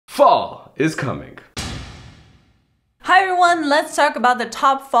Fall is coming. Hi everyone, let's talk about the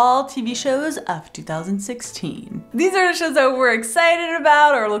top fall TV shows of 2016. These are the shows that we're excited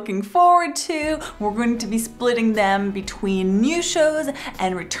about or looking forward to. We're going to be splitting them between new shows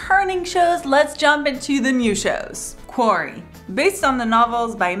and returning shows. Let's jump into the new shows. Quarry. Based on the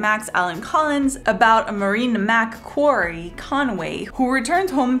novels by Max Allan Collins about a Marine Mac Quarry Conway who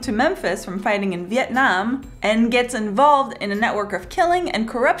returns home to Memphis from fighting in Vietnam and gets involved in a network of killing and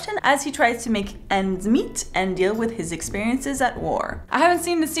corruption as he tries to make ends meet and deal with his experiences at war. I haven't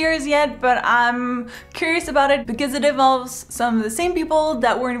seen the series yet, but I'm curious about it because it involves some of the same people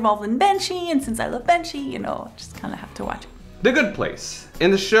that were involved in Banshee, and since I love Banshee, you know, I just kind of have to watch it. The Good Place.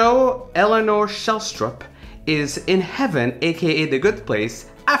 In the show, Eleanor Shellstrop is in heaven, aka the good place,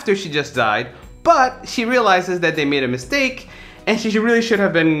 after she just died, but she realizes that they made a mistake and she really should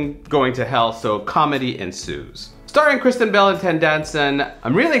have been going to hell, so comedy ensues. Starring Kristen Bell and Ted Danson,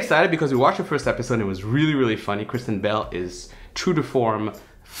 I'm really excited because we watched the first episode and it was really funny. Kristen Bell is true to form,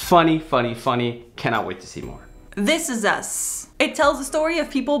 funny, cannot wait to see more. This Is Us. It tells the story of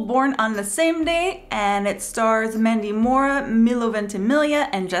people born on the same day, and it stars Mandy Moore, Milo Ventimiglia,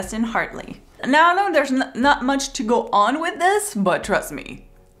 and Justin Hartley. Now I know there's not much to go on with this, but trust me,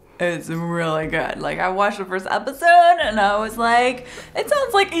 it's really good. Like, I watched the first episode and I was like, it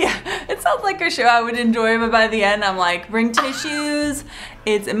sounds like a show I would enjoy, but by the end I'm like, bring tissues,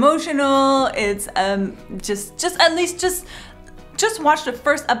 it's emotional, it's just watch the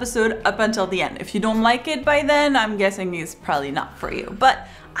first episode up until the end. If you don't like it by then, I'm guessing it's probably not for you. But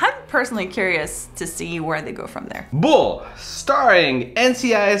I'm personally curious to see where they go from there. Bull, starring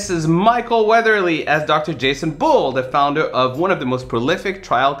NCIS's Michael Weatherly as Dr. Jason Bull, the founder of one of the most prolific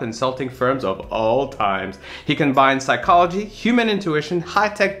trial consulting firms of all times. He combines psychology, human intuition,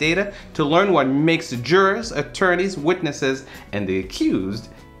 high-tech data to learn what makes jurors, attorneys, witnesses, and the accused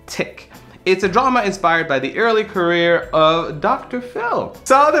tick. It's a drama inspired by the early career of Dr. Phil.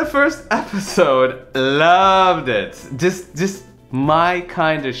 Saw the first episode, loved it. Just my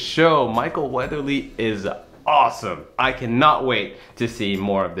kind of show. Michael Weatherly is awesome. I cannot wait to see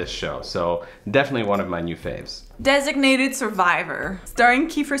more of this show. So definitely one of my new faves. Designated Survivor, starring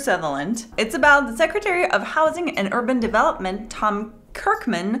Kiefer Sutherland. It's about the Secretary of Housing and Urban Development, Tom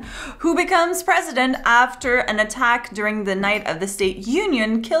Kirkman, who becomes president after an attack during the night of the State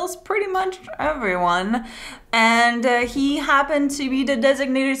Union kills pretty much everyone. And he happened to be the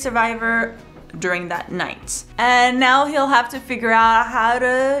designated survivor during that night. And now he'll have to figure out how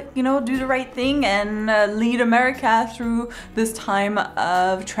to, you know, do the right thing and lead America through this time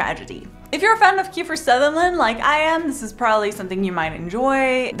of tragedy. If you're a fan of Kiefer Sutherland like I am, this is probably something you might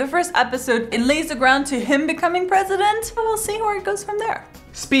enjoy. The first episode, it lays the ground to him becoming president. We'll see where it goes from there.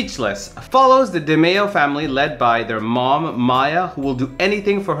 Speechless follows the DeMeo family led by their mom, Maya, who will do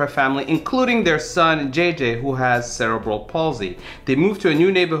anything for her family, including their son, JJ, who has cerebral palsy. They move to a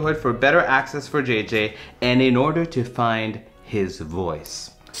new neighborhood for better access for JJ and in order to find his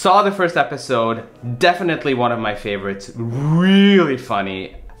voice. Saw the first episode, definitely one of my favorites, really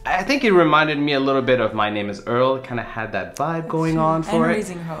funny. I think it reminded me a little bit of My Name is Earl. It kind of had that vibe going on for it.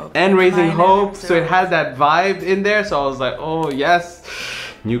 Raising Hope. And Raising Hope. So it had that vibe in there. So I was like, oh yes,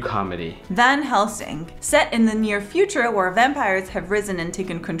 new comedy. Van Helsing. Set in the near future where vampires have risen and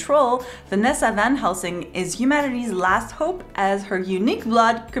taken control, Vanessa Van Helsing is humanity's last hope as her unique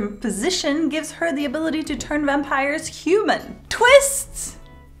blood composition gives her the ability to turn vampires human. Twists!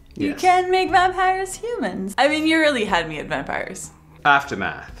 Yes. You can make vampires humans. I mean, you really had me at vampires.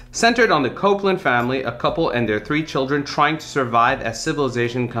 Aftermath. Centered on the Copeland family, a couple and their 3 children trying to survive as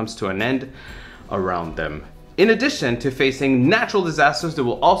civilization comes to an end around them. In addition to facing natural disasters, they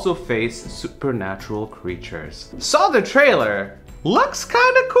will also face supernatural creatures. Saw the trailer. Looks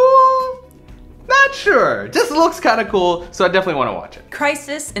kind of cool. Not sure. Just looks kind of cool, so I definitely want to watch it.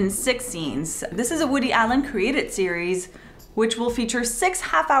 Crisis in 6 Scenes. This is a Woody Allen created series which will feature 6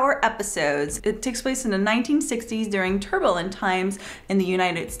 half-hour episodes. It takes place in the 1960s during turbulent times in the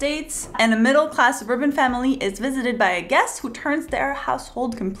United States, and a middle-class suburban family is visited by a guest who turns their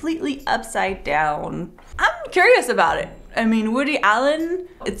household completely upside down. I'm curious about it. I mean, Woody Allen,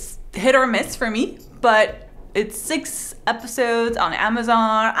 it's hit or miss for me, but it's 6 episodes on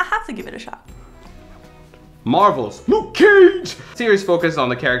Amazon. I have to give it a shot. Marvel's Luke Cage! Series focused on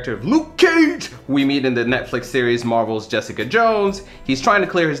the character of Luke Cage. We meet in the Netflix series Marvel's Jessica Jones. He's trying to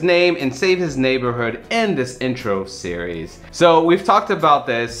clear his name and save his neighborhood in this intro series. So we've talked about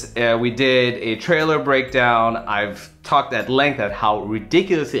this. We did a trailer breakdown. I've talked at length at how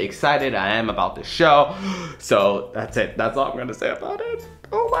ridiculously excited I am about the show. So that's it. That's all I'm gonna say about it.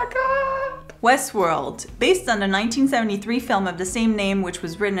 Oh my god! Westworld, based on the 1973 film of the same name, which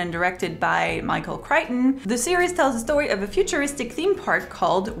was written and directed by Michael Crichton, the series tells the story of a futuristic theme park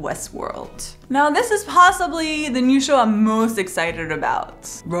called Westworld. Now, this is possibly the new show I'm most excited about.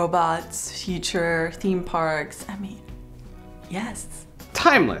 Robots, future, theme parks, I mean, yes.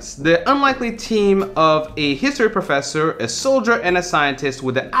 Timeless, the unlikely team of a history professor, a soldier, and a scientist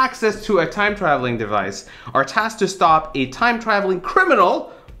with access to a time-traveling device are tasked to stop a time-traveling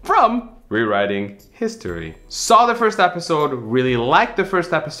criminal from rewriting history. Saw the first episode, really liked the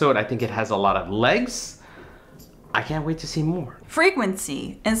first episode. I think it has a lot of legs. I can't wait to see more.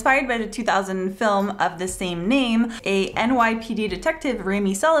 Frequency. Inspired by the 2000 film of the same name, a NYPD detective,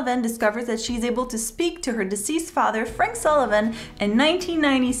 Rami Sullivan, discovers that she's able to speak to her deceased father, Frank Sullivan, in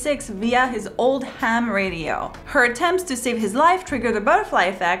 1996 via his old ham radio. Her attempts to save his life trigger the butterfly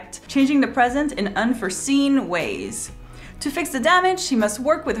effect, changing the present in unforeseen ways. To fix the damage, she must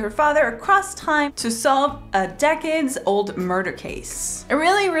work with her father across time to solve a decades-old murder case. I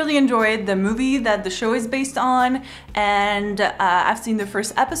really enjoyed the movie that the show is based on, and I've seen the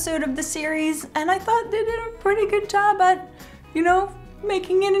first episode of the series, and I thought they did a pretty good job at, you know,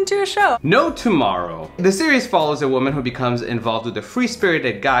 making it into a show. No Tomorrow. The series follows a woman who becomes involved with a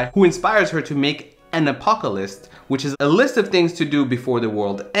free-spirited guy who inspires her to make an apocalypse, which is a list of things to do before the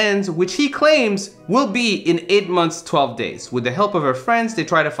world ends, which he claims will be in 8 months, 12 days. With the help of her friends, they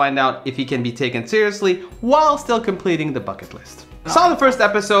try to find out if he can be taken seriously while still completing the bucket list. Saw the first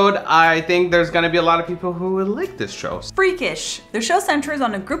episode. I think there's gonna be a lot of people who will like this show. Freakish. The show centers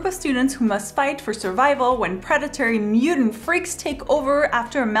on a group of students who must fight for survival when predatory mutant freaks take over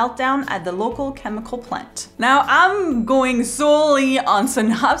after a meltdown at the local chemical plant. Now, I'm going solely on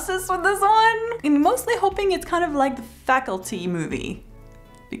synopsis with this one, and mostly hoping it's kind of like the Faculty movie,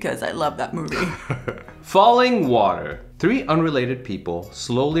 because I love that movie. Falling Water. 3 unrelated people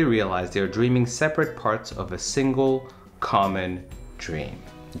slowly realize they are dreaming separate parts of a single common dream.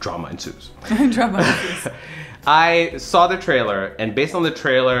 Drama ensues. Drama ensues. I saw the trailer, and based on the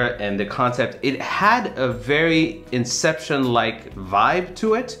trailer and the concept, it had a very Inception-like vibe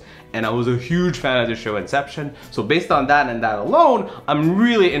to it, and I was a huge fan of the show Inception. So based on that and that alone, I'm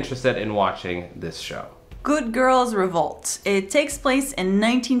really interested in watching this show. Good Girls Revolt. It takes place in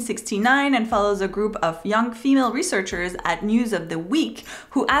 1969 and follows a group of young female researchers at News of the Week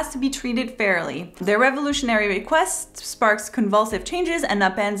who ask to be treated fairly. Their revolutionary request sparks convulsive changes and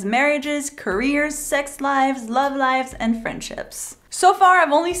upends marriages, careers, sex lives, love lives, and friendships. So far,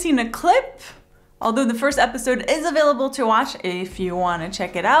 I've only seen a clip, although the first episode is available to watch if you want to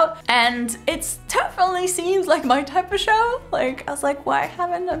check it out. And it definitely seems like my type of show. Like, I was like, why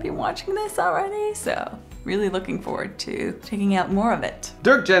haven't I been watching this already? So, really looking forward to checking out more of it.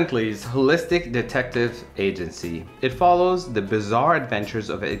 Dirk Gently's holistic detective agency. It follows the bizarre adventures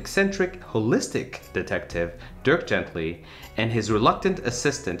of an eccentric holistic detective, Dirk Gently, and his reluctant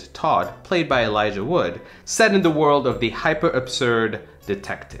assistant, Todd, played by Elijah Wood, set in the world of the hyper-absurd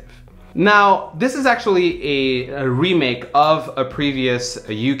detective. Now, this is actually a remake of a previous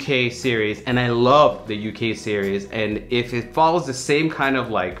UK series, and I love the UK series, and if it follows the same kind of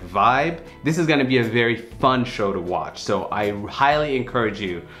like vibe, this is gonna be a very fun show to watch. So I highly encourage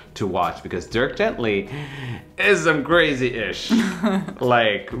you to watch, because Dirk Gently is some crazy-ish.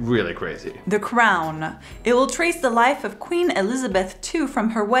 Like, really crazy. The Crown. It will trace the life of Queen Elizabeth II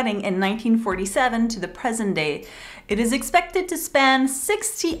from her wedding in 1947 to the present day. It is expected to span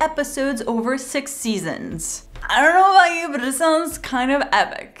 60 episodes over 6 seasons. I don't know about you, but it sounds kind of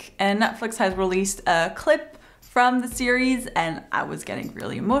epic. And Netflix has released a clip from the series, and I was getting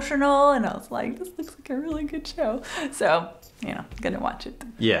really emotional, and I was like, this looks like a really good show. So, you know, gonna watch it.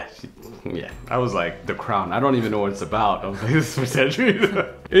 Yeah. I was like, The Crown. I don't even know what it's about. I was like, this is potentially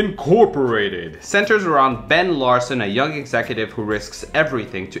Incorporated. Centers around Ben Larson, a young executive who risks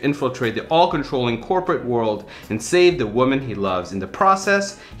everything to infiltrate the all-controlling corporate world and save the woman he loves. In the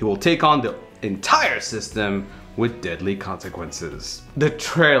process, he will take on the entire system with deadly consequences. The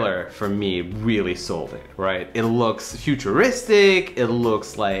trailer for me really sold it, right? It looks futuristic, it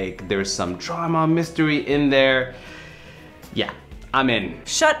looks like there's some drama, mystery in there. Yeah, I'm in.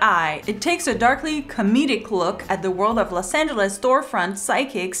 Shut-Eye. It takes a darkly comedic look at the world of Los Angeles storefront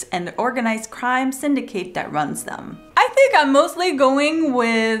psychics and the organized crime syndicate that runs them. I think I'm mostly going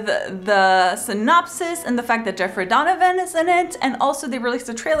with the synopsis and the fact that Jeffrey Donovan is in it, and also they released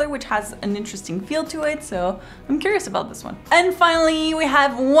a trailer which has an interesting feel to it, so I'm curious about this one. And finally, we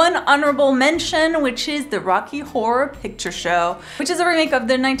have one honorable mention, which is the Rocky Horror Picture Show, which is a remake of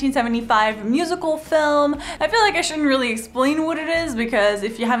the 1975 musical film. I feel like I shouldn't really explain what it is, because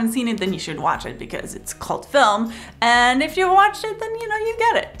if you haven't seen it, then you should watch it, because it's a cult film, and if you've watched it, then you know, you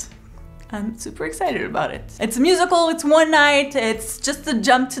get it. I'm super excited about it. It's a musical, it's one night, it's just a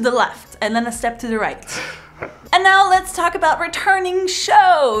jump to the left and then a step to the right. And now let's talk about returning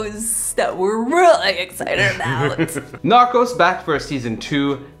shows that we're really excited about. Narcos back for season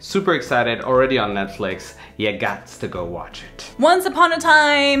 2. Super excited, already on Netflix. You gots to go watch it. Once Upon a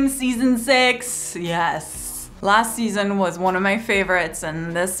Time, season 6, yes. Last season was one of my favorites,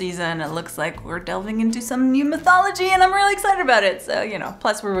 and this season it looks like we're delving into some new mythology and I'm really excited about it. So, you know,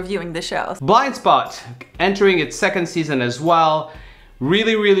 plus we're reviewing the show. Blindspot entering its 2nd season as well.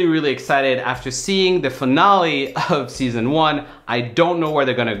 Really excited after seeing the finale of season 1. I don't know where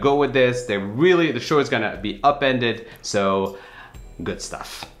they're gonna go with this. The show is gonna be upended, so good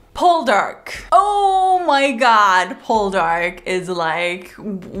stuff. Poldark. Oh my god, Poldark is like,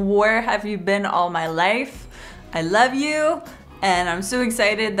 where have you been all my life? I love you, and I'm so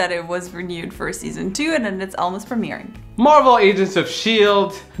excited that it was renewed for season 2 and then it's almost premiering. Marvel Agents of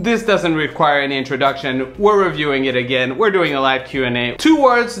S.H.I.E.L.D. This doesn't require any introduction. We're reviewing it again. We're doing a live Q&A. 2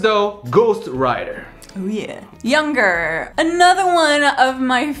 words though, Ghost Rider. Oh yeah. Younger. Another one of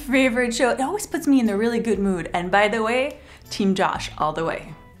my favorite shows. It always puts me in a really good mood. And by the way, Team Josh all the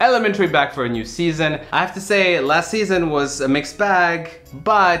way. Elementary back for a new season. I have to say, last season was a mixed bag,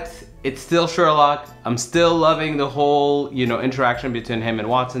 but it's still Sherlock. I'm still loving the whole, you know, interaction between him and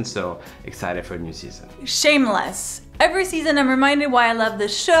Watson, so excited for a new season. Shameless. Every season I'm reminded why I love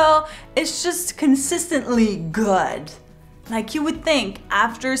this show. It's just consistently good. Like you would think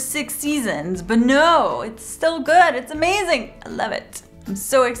after 6 seasons, but no, it's still good. It's amazing. I love it. I'm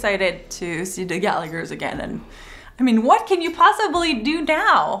so excited to see the Gallaghers again, and I mean, what can you possibly do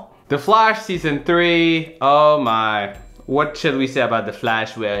now? The Flash season 3, oh my. What should we say about The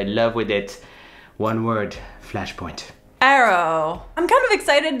Flash? We're in love with it. One word, Flashpoint. Arrow. I'm kind of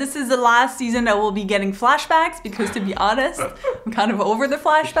excited this is the last season that we'll be getting flashbacks because to be honest, I'm kind of over the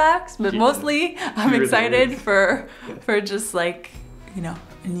flashbacks, but mostly I'm excited for just like, you know,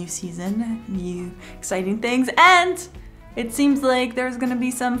 a new season, new exciting things, and it seems like there's gonna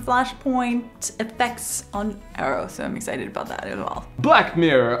be some Flashpoint effects on Arrow, so I'm excited about that as well. Black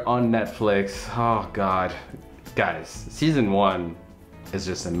Mirror on Netflix. Oh God. Guys, season 1 is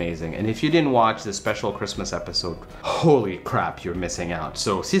just amazing. And if you didn't watch the special Christmas episode, holy crap, you're missing out.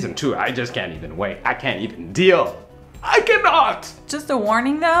 So season 2, I just can't even wait. I can't even deal. I cannot! Just a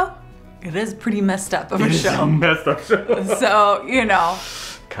warning though, it is pretty messed up of a show. It's a messed up show. So, you know,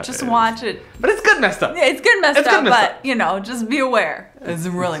 just watch it. But it's good messed up. Yeah, it's good messed up, but you know, just be aware. It's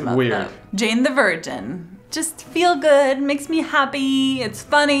really messed up. Jane the Virgin. Just feel good, makes me happy, it's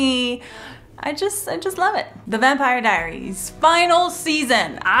funny. I just love it. The Vampire Diaries, final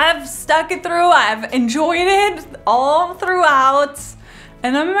season. I've stuck it through, I've enjoyed it all throughout,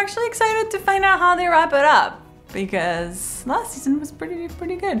 and I'm actually excited to find out how they wrap it up because last season was pretty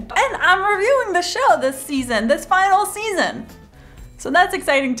good. And I'm reviewing the show this season, this final season. So that's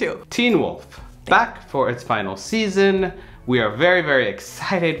exciting too. Teen Wolf, back for its final season. We are very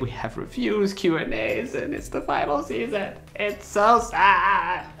excited. We have reviews, Q&As, and it's the final season. It's so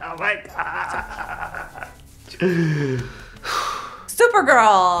sad. Oh my God.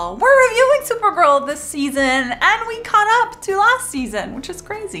 Supergirl. We're reviewing Supergirl this season, and we caught up to last season, which is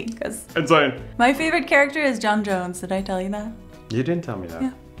crazy because insane. My favorite character is John Jones. Did I tell you that? You didn't tell me that.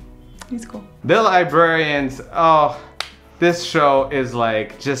 Yeah, he's cool. The Librarians. Oh, this show is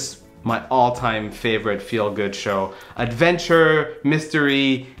like just my all-time favorite feel-good show. Adventure,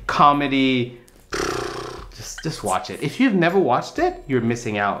 mystery, comedy. Just watch it. If you've never watched it, you're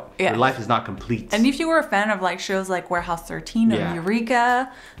missing out. Yeah. Your life is not complete. And if you were a fan of like shows like Warehouse 13 or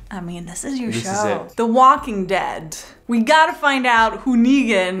Eureka, I mean, this is your show. The Walking Dead. We gotta find out who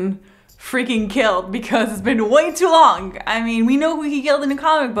Negan freaking killed because it's been way too long. I mean, we know who he killed in the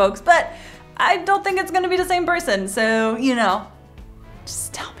comic books, but I don't think it's gonna be the same person. So, you know,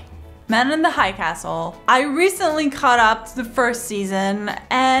 just tell me. Man in the High Castle. I recently caught up to the 1st season,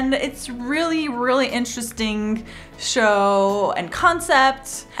 and it's really interesting show and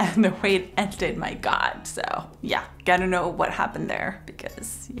concept, and the way it ended, my God. So yeah, gotta know what happened there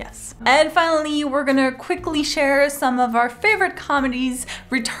because yes. And finally, we're gonna quickly share some of our favorite comedies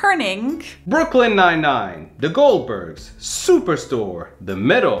returning. Brooklyn Nine-Nine, The Goldbergs, Superstore, The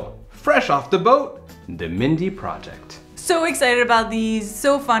Middle, Fresh Off the Boat, The Mindy Project. So excited about these,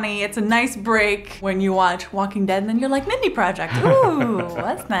 so funny. It's a nice break when you watch Walking Dead and then you're like, Mindy Project, ooh,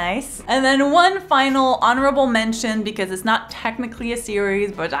 that's nice. And then one final honorable mention because it's not technically a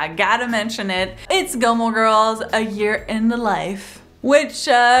series, but I gotta mention it. It's Gilmore Girls, A Year in the Life, which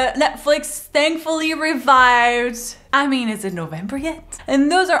Netflix thankfully revived. I mean, is it November yet?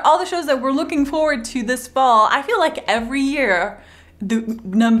 And those are all the shows that we're looking forward to this fall. I feel like every year the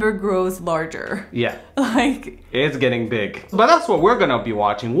number grows larger. Yeah. Like, it's getting big. But that's what we're gonna be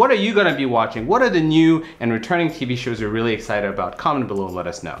watching. What are you gonna be watching? What are the new and returning TV shows you're really excited about? Comment below and let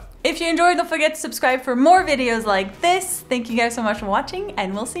us know. if you enjoyed, don't forget to subscribe for more videos like this. Thank you guys so much for watching,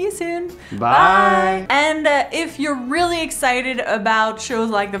 and we'll see you soon. Bye. And if you're really excited about shows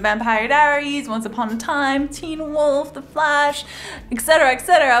like The Vampire Diaries, Once Upon a Time, Teen Wolf, The Flash,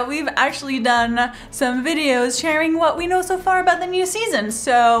 etc., we've actually done some videos sharing what we know so far about the new season.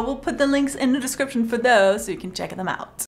 So we'll put the links in the description for those so you can check them out.